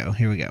Ohio.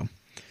 Here we go.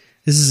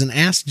 This is an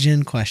Ask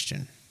Jen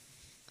question.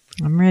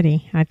 I'm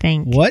ready, I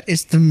think. What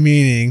is the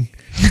meaning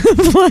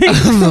of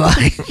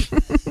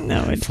life?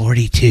 No, it's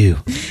 42.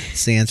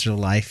 It's the answer to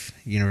life,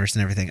 universe,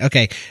 and everything.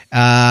 Okay.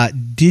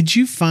 Did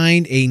you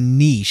find a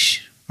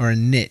niche or a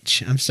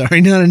niche? I'm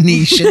sorry, not a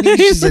niche. A niche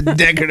is a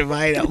decorative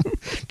item.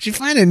 Did you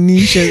find a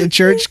niche at the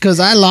church? Because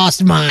I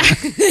lost mine.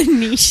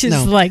 niche is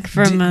No. like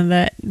from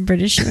that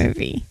British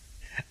movie.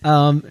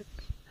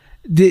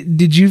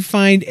 Did you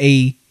find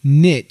a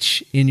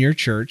niche in your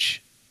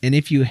church? And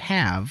if you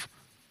have,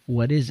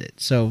 what is it?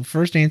 So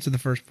first answer the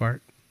first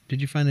part. Did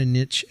you find a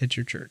niche at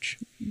your church?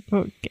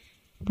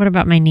 What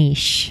about my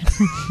niche?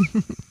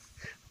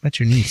 What's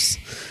your niece?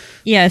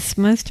 Yes,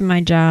 most of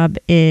my job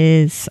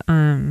is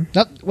Oh,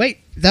 wait,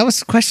 that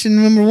was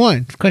question number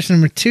 1. Question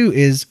number 2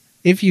 is,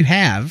 if you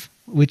have,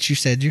 which you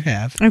said you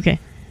have, okay.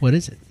 what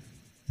is it?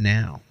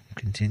 Now,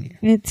 continue.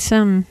 It's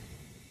I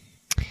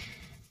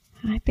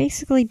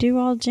basically do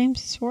all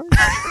James's work.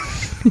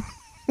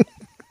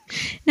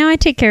 Now I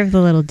take care of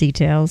the little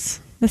details,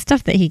 the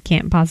stuff that he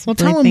can't possibly. Well,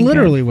 tell them think of.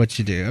 literally what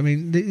you do. I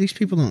mean, these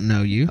people don't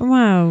know you.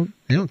 Wow.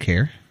 They don't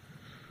care.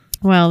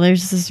 Well,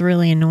 there's this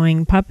really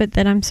annoying puppet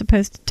that I'm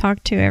supposed to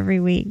talk to every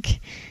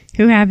week,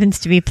 who happens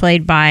to be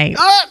played by.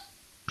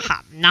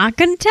 I'm not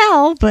going to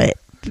tell, but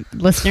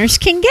listeners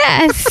can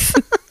guess.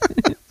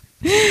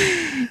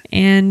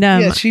 And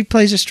yeah, she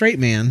plays a straight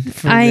man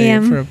for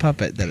a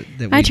puppet that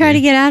we I try do.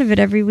 to get out of it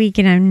every week,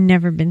 and I've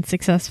never been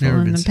successful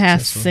Never in been the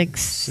past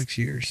successful. 6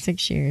 years.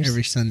 6 years.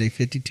 Every Sunday,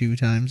 52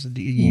 times a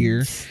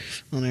year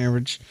on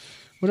average.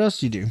 What else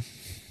do you do?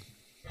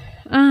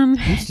 You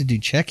used to do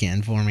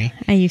check-in for me.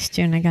 I used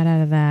to, and I got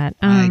out of that.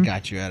 I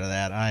got you out of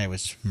that. I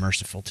was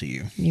merciful to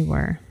you. You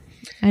were.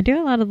 I do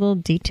a lot of little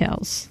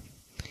details.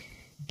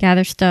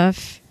 Gather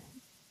stuff.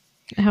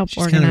 Help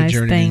She's organize kind of a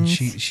journeyman.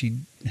 things. She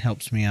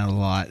helps me out a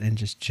lot in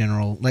just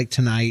general. Like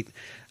tonight,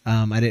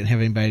 I didn't have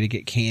anybody to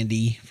get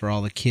candy for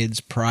all the kids'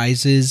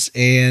 prizes,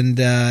 and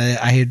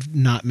I had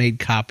not made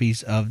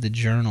copies of the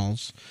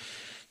journals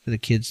for the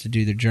kids to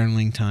do their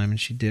journaling time, and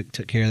she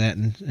took care of that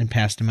and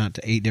passed them out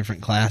to 8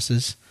 different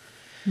classes.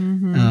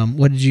 Mm-hmm.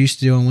 What did you used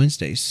to do on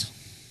Wednesdays?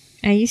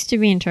 I used to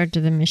be in charge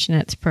of the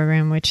Missionettes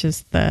program, which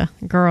is the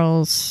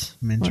girls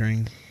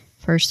Mentoring.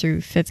 first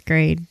through fifth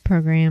grade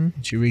program.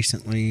 She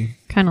recently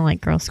Kind of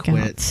like Girl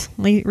Scouts.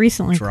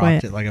 Recently dropped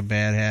quit. it like a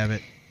bad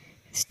habit.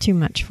 It's too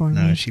much for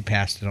No, me she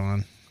passed it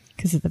on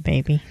because of the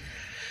baby.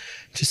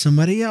 to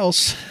somebody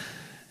else.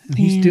 And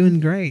he's Yeah. doing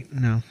great.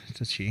 No,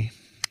 it's a she.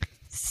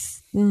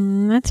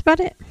 That's about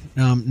it.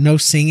 No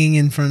singing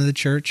in front of the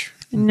church.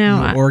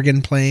 No,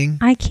 organ playing.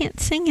 I can't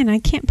sing and I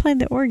can't play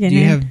the organ. Do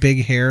you have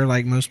big hair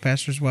like most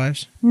pastors'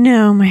 wives?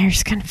 No, my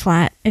hair's kind of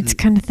flat. It's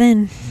kind of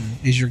thin.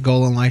 Is your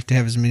goal in life to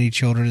have as many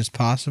children as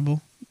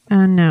possible?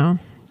 No.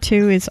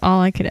 2 is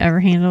all I could ever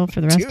handle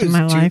for the rest of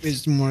my life. Two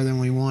is more than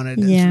we wanted.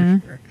 That's Yeah.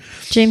 for sure.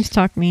 James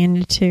talked me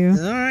into 2.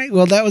 All right.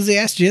 Well, that was the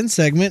Ask Jen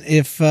segment.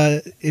 If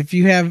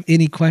you have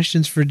any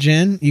questions for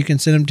Jen, you can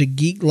send them to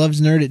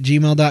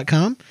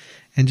geeklovesnerd@gmail.com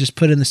and just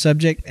put in the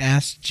subject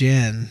Ask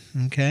Jen.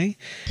 Okay.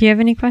 Do you have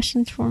any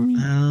questions for me?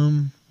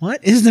 What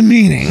is the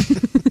meaning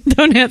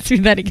Don't ask me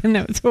that again.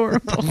 That was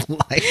horrible. of I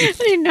life?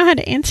 didn't know how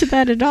to answer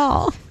that at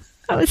all.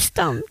 I was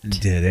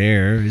stumped. Dead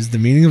air is the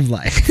meaning of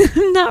life.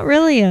 I'm not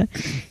really a,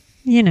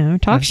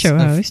 talk show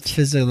host.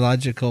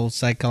 Physiological,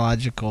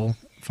 psychological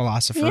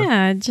philosopher.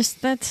 Yeah,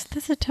 just that's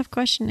a tough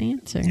question to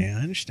answer. Yeah,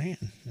 I understand.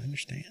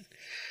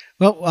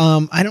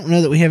 Well, I don't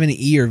know that we have any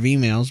E or V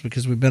mails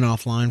because we've been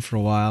offline for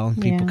a while and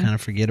people Yeah. kind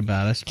of forget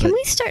about us. Can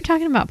we start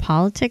talking about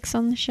politics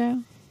on the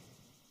show?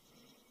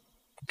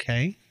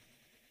 Okay.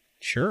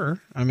 Sure.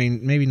 I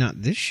mean, maybe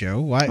not this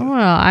show. Why? Well,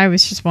 I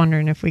was just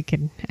wondering if we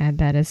could add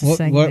that as a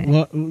segment.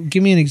 What,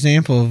 give me an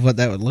example of what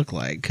that would look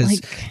like. Because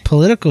Like-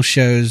 political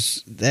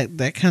shows,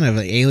 that kind of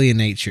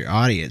alienates your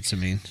audience. I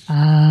mean,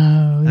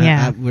 Oh,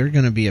 yeah. we're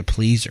going to be a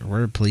pleaser.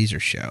 We're a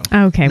pleaser show.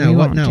 Okay, we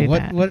won't do what,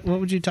 that. What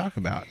would you talk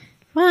about?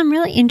 Well, I'm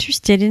really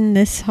interested in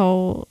this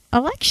whole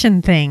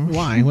election thing.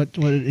 Why? What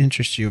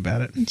interests you about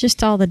it?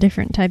 Just all the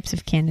different types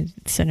of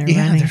candidates that are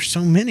Yeah, running. there's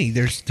so many.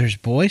 There's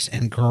boys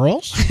and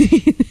girls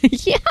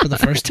Yeah, for the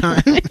first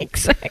time.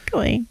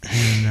 exactly.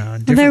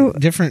 And Well,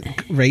 different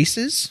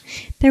races.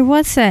 There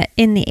was that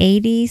in the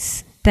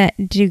 80s,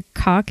 that Duke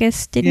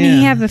Caucus. Didn't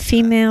he Yeah. have a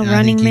female I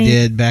running think he mate?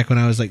 did back when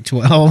I was like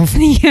 12,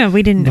 Yeah,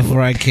 we didn't.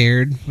 before I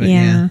cared. But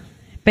yeah.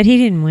 But he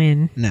didn't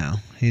win No,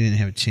 he didn't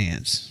have a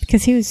chance.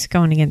 because he was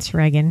going against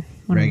Reagan.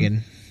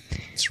 Reagan.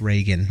 It's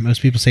Reagan.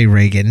 Most people say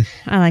Reagan.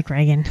 I like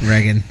Reagan.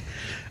 Reagan.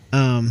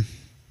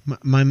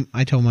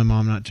 I told my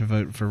mom not to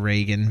vote for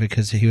Reagan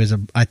because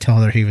I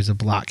told her he was a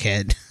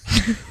blockhead.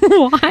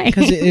 Why?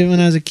 Because when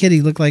I was a kid, he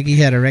looked like he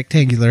had a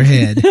rectangular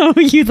head. Oh,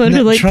 you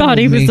literally That thought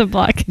he troubled was me. a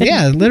blockhead.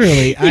 Yeah,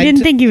 literally. You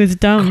didn't think he was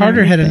dumb. or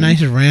Carter had a anything.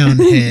 nice round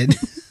head.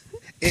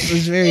 It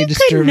was very You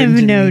disturbing. couldn't have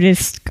to me.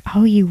 noticed.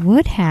 Oh, you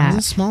would I was a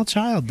have. small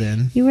child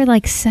then. You were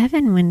like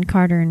 7 when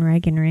Carter and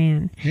Reagan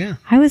ran. Yeah.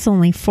 I was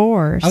only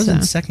 4. I was so. in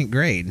 2nd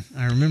grade.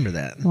 I remember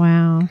that.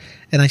 Wow.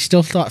 And I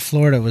still thought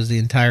Florida was the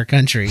entire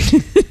country.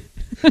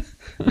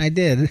 I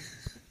did.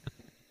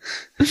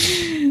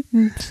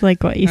 It's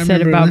like what you I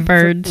said remember about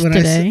birds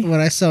today. when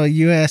I saw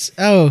U.S.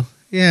 Oh,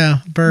 yeah,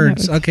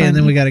 birds. That was Okay, and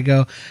then funny. we got to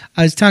go.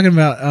 I was talking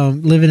about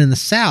living in the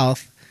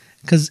South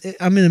because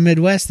I'm in the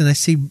Midwest and I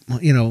see,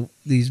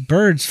 these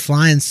birds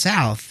flying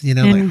south, and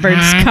like, birds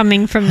honk,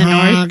 coming from the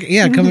north. honk.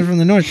 Yeah, coming from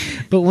the north.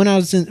 But when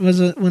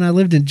when I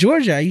lived in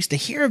Georgia, I used to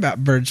hear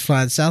about birds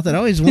flying south. I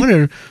always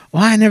wondered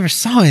why I never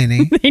saw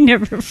any. They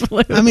never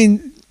flew. I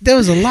mean, there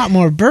was a lot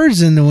more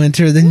birds in the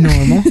winter than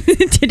normal.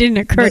 it didn't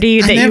occur to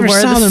you I that you never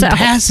were saw the them South.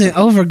 passing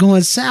over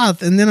going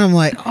south, and then I'm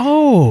like,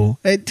 oh!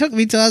 It took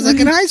me till I was like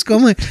in high school.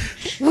 I'm like,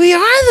 we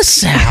are the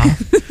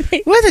South.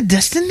 We're the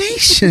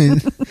destination.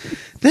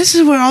 This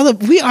is where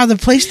we are the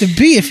place to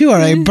be if you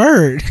are a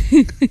bird.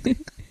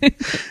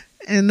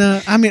 And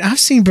I mean, I've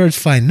seen birds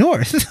fly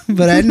north,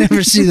 but I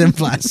never see them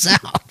fly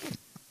south.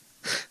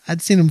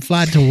 I'd seen them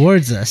fly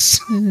towards us.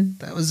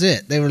 That was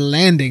it. They were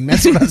landing.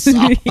 That's what I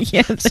saw.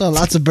 Yeah, Saw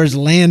lots of birds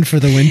land for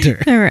the winter.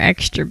 there were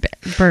extra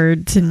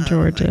birds in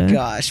Georgia. Oh my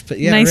gosh, but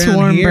yeah, Nice around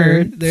warm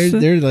here, birds.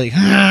 They're like,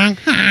 honk,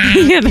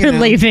 honk, Yeah, they're you know.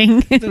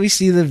 leaving. We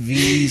see the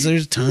V's.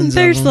 There's tons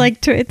There's of them.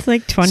 it's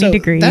like 20 So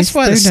degrees. That's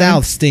why They're the done.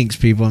 South stinks,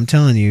 people. I'm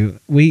telling you.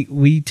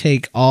 We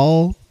take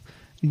all,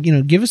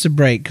 give us a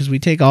break because we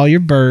take all your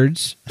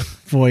birds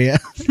for you.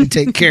 We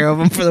take care of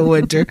them for the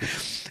winter.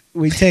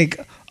 We take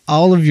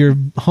all of your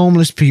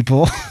homeless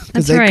people because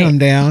That's they right. come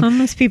down.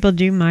 Homeless people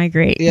do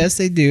migrate. Yes,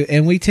 they do.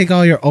 And we take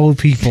all your old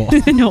people.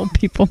 And old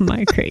people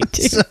migrate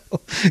too. So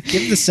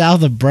give the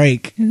South a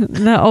break.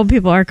 The old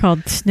people are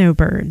called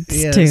snowbirds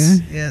too.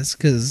 Yes,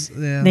 because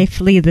They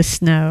flee the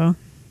snow.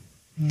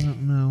 I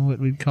don't know what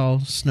we'd call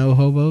snow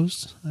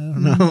hobos. I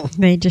don't know.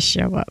 They just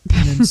show up.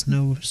 And then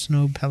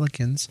snow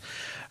pelicans.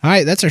 All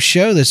right, that's our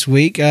show this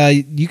week.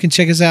 You can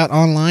check us out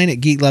online at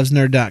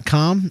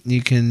geeklovesnerd.com.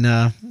 You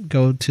can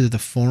go to the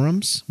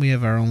forums. We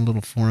have our own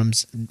little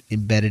forums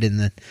embedded in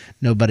the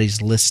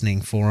Nobody's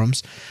Listening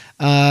forums.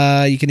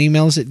 You can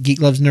email us at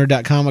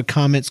geeklovesnerd.com with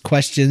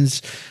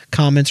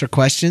comments or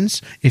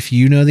questions. If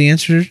you know the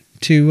answer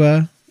to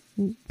the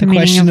meaning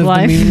question of of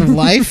life. the meaning of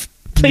life,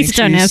 Please make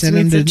sure don't you ask send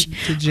me them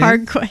such to Jen.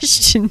 hard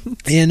questions.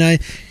 And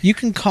you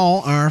can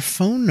call our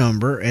phone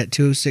number at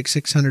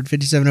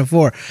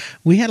 206-600-5704.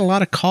 We had a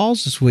lot of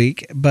calls this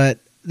week, but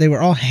they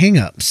were all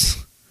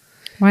hang-ups.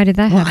 Why did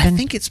that Well, happen? I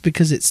think it's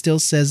because it still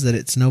says that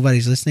it's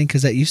nobody's listening,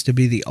 because that used to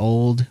be the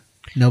old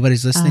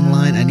nobody's listening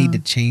line. I need to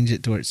change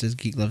it to where it says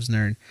Geek Loves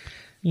Nerd.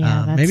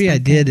 yeah, that's Maybe I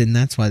not did, good. and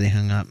that's why they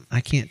hung up.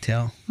 I can't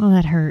tell. Oh,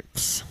 that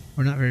hurts.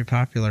 We're not very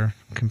popular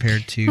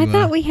compared to. I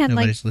thought we had like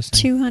nobody's listening.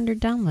 200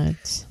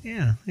 downloads.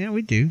 Yeah,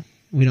 we do.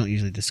 We don't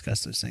usually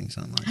discuss those things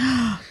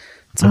online.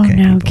 It's Oh okay,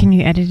 no! people. Can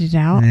you edit it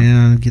out?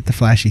 Yeah, get the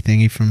flashy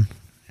thingy from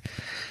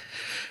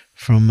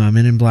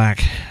Men in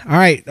Black. All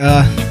right,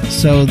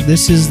 so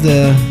this is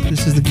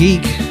the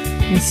geek.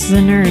 This is a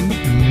nerd.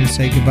 I'm gonna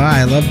say goodbye.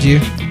 I loved you.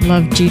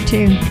 Loved you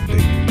too.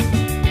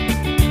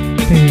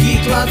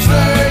 Geek loves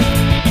nerd.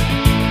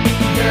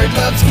 Nerd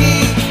loves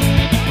geek.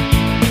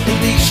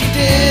 At least she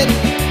did.